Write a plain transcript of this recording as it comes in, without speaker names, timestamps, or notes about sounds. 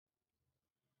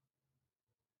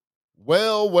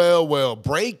Well.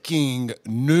 Breaking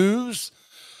news.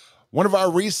 One of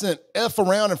our recent F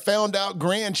around and found out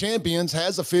grand champions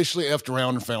has officially F'd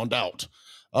around and found out.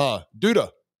 Due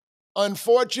to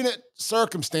unfortunate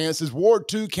circumstances, Ward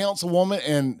 2 Councilwoman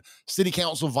and City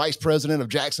Council Vice President of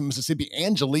Jackson, Mississippi,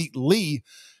 Angelique Lee,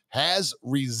 has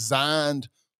resigned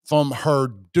from her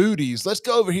duties. Let's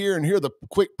go over here and hear the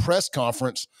quick press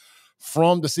conference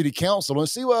from the city council and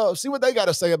see what they got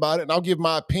to say about it. And I'll give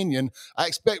my opinion. I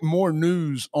expect more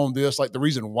news on this, like the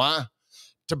reason why,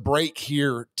 to break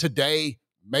here today,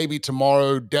 maybe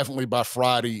tomorrow, definitely by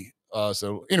Friday.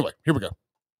 So anyway, here we go.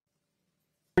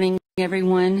 Good morning,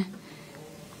 everyone.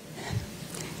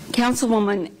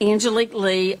 Councilwoman Angelique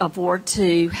Lee of Ward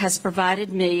 2 has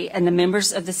provided me and the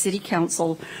members of the City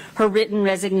Council her written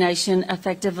resignation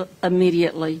effective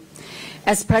immediately.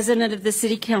 As President of the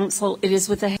City Council, it is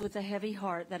with a heavy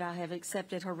heart that I have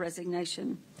accepted her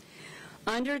resignation.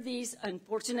 Under these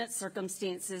unfortunate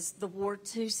circumstances, the Ward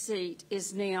 2 seat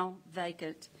is now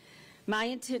vacant. My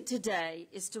intent today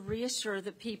is to reassure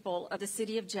the people of the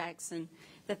City of Jackson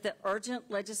that the urgent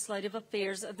legislative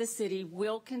affairs of the city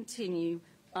will continue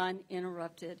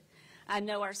uninterrupted. I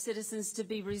know our citizens to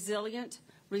be resilient,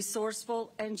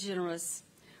 resourceful, and generous.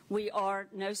 We are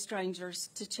no strangers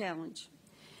to challenge.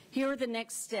 Here are the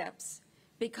next steps.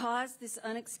 Because this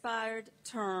unexpired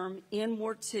term in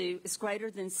Ward 2 is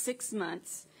greater than 6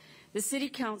 months, the City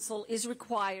Council is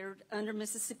required under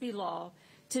Mississippi law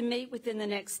to meet within the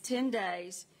next 10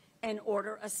 days and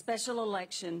order a special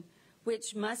election,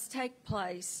 which must take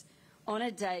place on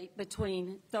a date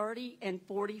between 30 and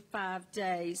 45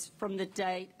 days from the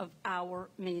date of our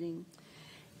meeting.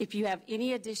 If you have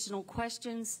any additional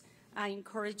questions, I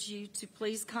encourage you to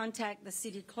please contact the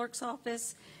City Clerk's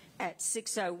office at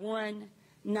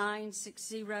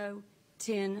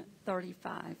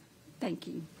 601-960-1035. Thank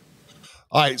you.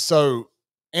 All right, so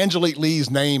Angelique Lee's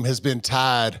name has been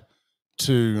tied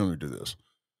to, let me do this.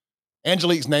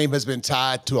 Angelique's name has been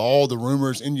tied to all the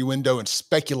rumors, innuendo, and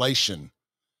speculation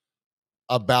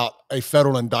about a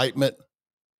federal indictment,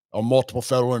 or multiple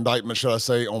federal indictments, should I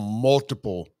say, on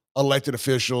multiple elected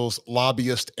officials,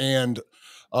 lobbyists, and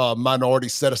minority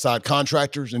set-aside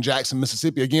contractors in Jackson,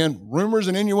 Mississippi. Again, rumors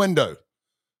and innuendo.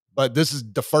 But this is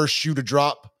the first shoe to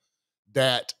drop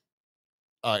that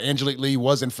Angelique Lee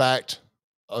was, in fact,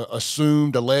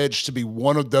 alleged to be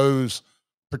one of those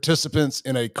participants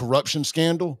in a corruption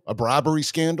scandal, a bribery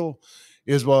scandal,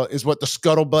 is what the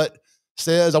scuttlebutt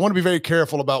says. I want to be very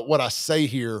careful about what I say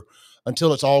here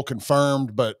until it's all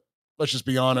confirmed, but let's just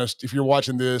be honest. If you're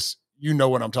watching this, you know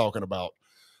what I'm talking about.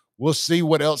 We'll see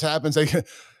what else happens.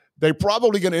 They're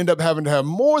probably going to end up having to have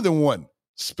more than one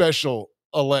special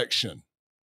election,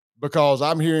 because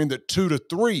I'm hearing that two to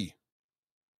three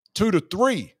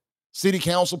city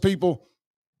council people,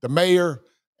 the mayor,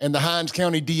 and the Hinds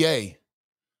County DA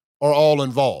are all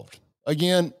involved.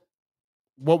 Again,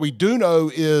 what we do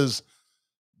know is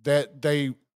that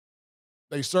they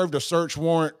served a search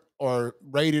warrant, or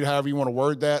raided, however you want to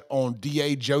word that, on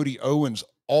DA Jody Owens'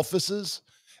 offices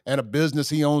and a business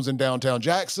he owns in downtown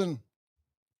Jackson.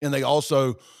 And they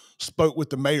also spoke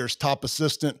with the mayor's top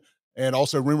assistant. And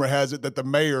also rumor has it that the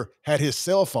mayor had his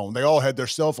cell phone. They all had their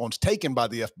cell phones taken by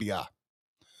the FBI.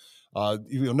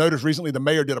 You'll notice recently the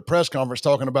mayor did a press conference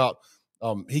talking about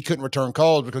he couldn't return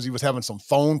calls because he was having some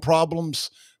phone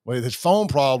problems. Well, his phone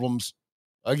problems,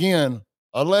 again,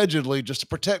 allegedly, just to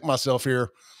protect myself here,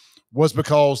 was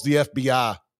because the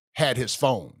FBI had his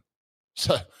phone.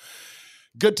 So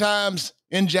good times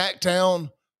in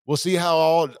Jacktown. We'll see how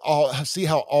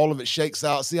all of it shakes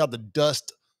out, see how the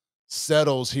dust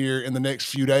settles here in the next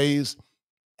few days.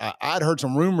 I'd heard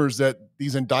some rumors that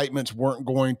these indictments weren't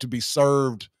going to be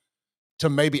served to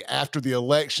maybe after the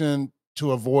election,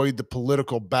 to avoid the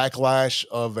political backlash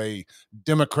of a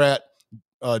Democrat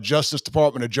Justice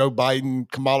Department, of Joe Biden,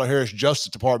 Kamala Harris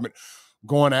Justice Department,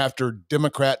 going after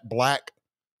Democrat black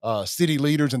city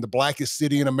leaders in the blackest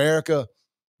city in America.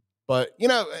 But,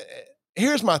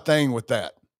 here's my thing with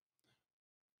that.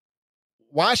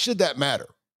 Why should that matter?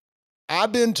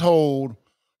 I've been told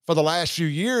for the last few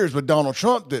years with Donald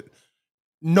Trump that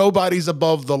nobody's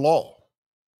above the law.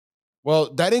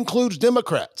 Well, that includes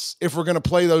Democrats, if we're going to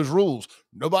play those rules.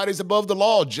 Nobody's above the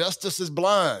law. Justice is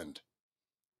blind.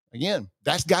 Again,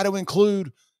 that's got to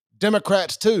include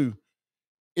Democrats too,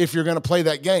 if you're going to play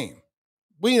that game.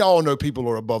 We all know people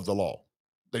are above the law.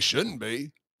 They shouldn't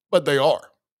be, but they are.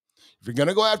 If you're going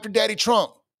to go after Daddy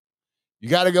Trump, you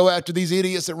got to go after these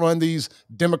idiots that run these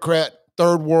Democrat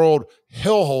third world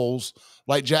hellholes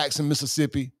like Jackson,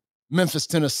 Mississippi, Memphis,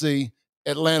 Tennessee,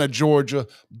 Atlanta, Georgia,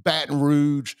 Baton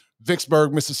Rouge,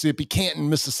 Vicksburg, Mississippi, Canton,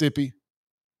 Mississippi,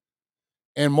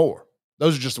 and more.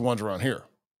 Those are just the ones around here,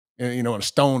 and, in a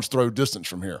stone's throw distance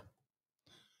from here.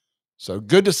 So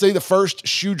good to see the first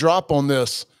shoe drop on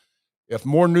this. If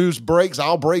more news breaks,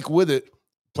 I'll break with it.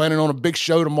 Planning on a big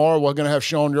show tomorrow. We're going to have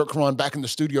Sean York-Cron back in the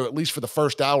studio, at least for the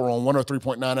first hour on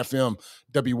 103.9 FM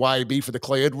WYAB for the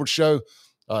Clay Edwards Show.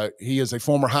 He is a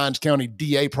former Hinds County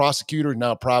DA prosecutor,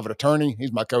 now a private attorney.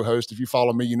 He's my co-host. If you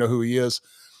follow me, you know who he is.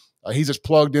 He's as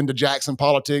plugged into Jackson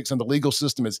politics and the legal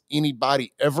system as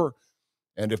anybody ever.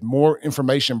 And if more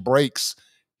information breaks,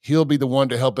 he'll be the one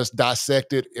to help us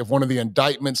dissect it. If one of the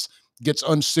indictments gets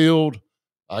unsealed,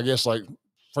 I guess, like,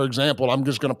 for example, I'm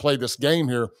just going to play this game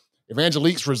here. If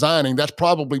Angelique's resigning, that's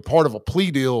probably part of a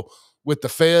plea deal with the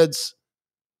feds.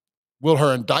 Will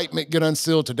her indictment get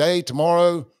unsealed today,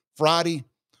 tomorrow, Friday?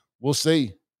 We'll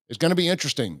see. It's going to be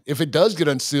interesting. If it does get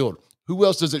unsealed, who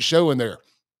else does it show in there?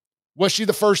 Was she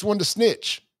the first one to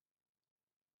snitch?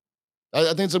 I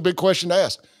think it's a big question to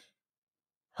ask.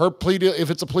 Her plea deal, if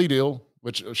it's a plea deal,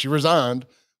 which she resigned,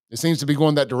 it seems to be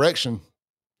going that direction.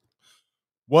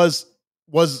 Is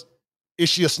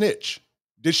she a snitch?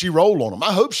 Did she roll on him?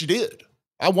 I hope she did.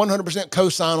 I 100%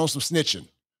 co-sign on some snitching.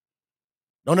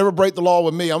 Don't ever break the law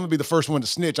with me. I'm going to be the first one to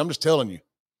snitch. I'm just telling you.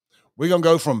 We're going to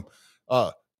go from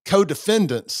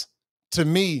co-defendants to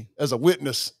me as a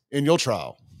witness in your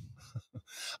trial.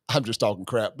 I'm just talking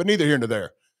crap, but neither here nor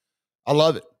there. I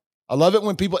love it. I love it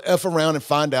when people F around and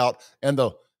find out, and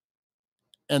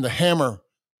the hammer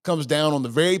comes down on the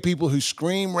very people who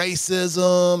scream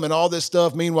racism and all this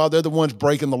stuff. Meanwhile, they're the ones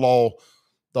breaking the law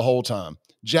the whole time.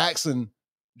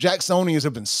 Jacksonians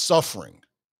have been suffering.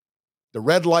 The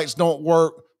red lights don't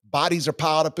work. Bodies are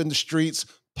piled up in the streets.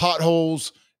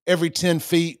 Potholes every 10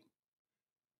 feet.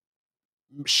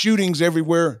 Shootings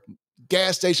everywhere.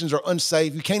 Gas stations are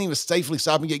unsafe. You can't even safely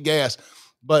stop and get gas.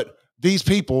 But these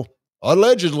people,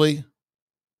 allegedly,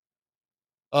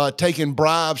 taking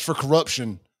bribes for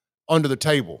corruption under the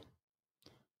table.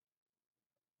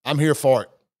 I'm here for it.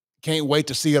 Can't wait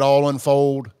to see it all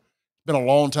unfold. Been a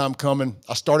long time coming.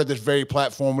 I started this very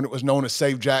platform when it was known as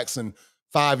Save Jackson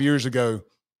 5 years ago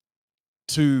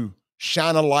to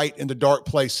shine a light in the dark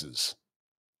places.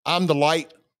 I'm the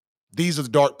light. These are the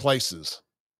dark places.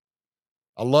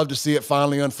 I love to see it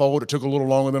finally unfold. It took a little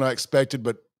longer than I expected,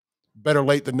 but better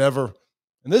late than never.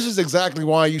 And this is exactly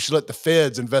why you should let the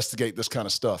feds investigate this kind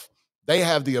of stuff. They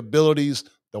have the abilities,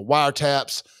 the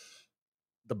wiretaps,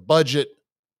 the budget,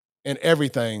 and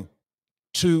everything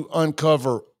to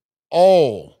uncover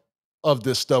all of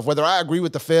this stuff. Whether I agree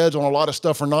with the feds on a lot of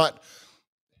stuff or not,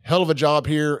 hell of a job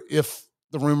here if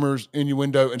the rumors,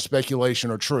 innuendo, and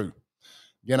speculation are true.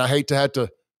 Again, I hate to have to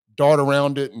dart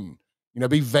around it and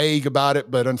be vague about it,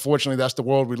 but unfortunately, that's the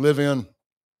world we live in.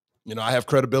 I have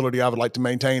credibility I would like to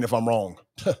maintain if I'm wrong.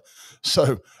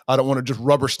 So I don't want to just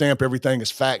rubber stamp everything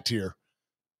as fact here.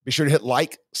 Be sure to hit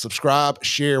like, subscribe,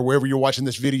 share wherever you're watching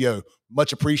this video.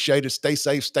 Much appreciated. Stay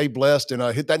safe, stay blessed, and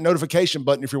hit that notification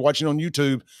button if you're watching on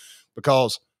YouTube,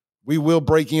 because we will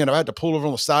break in. I had to pull over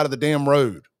on the side of the damn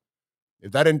road.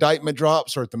 If that indictment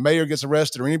drops or if the mayor gets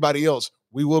arrested or anybody else,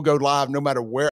 we will go live no matter where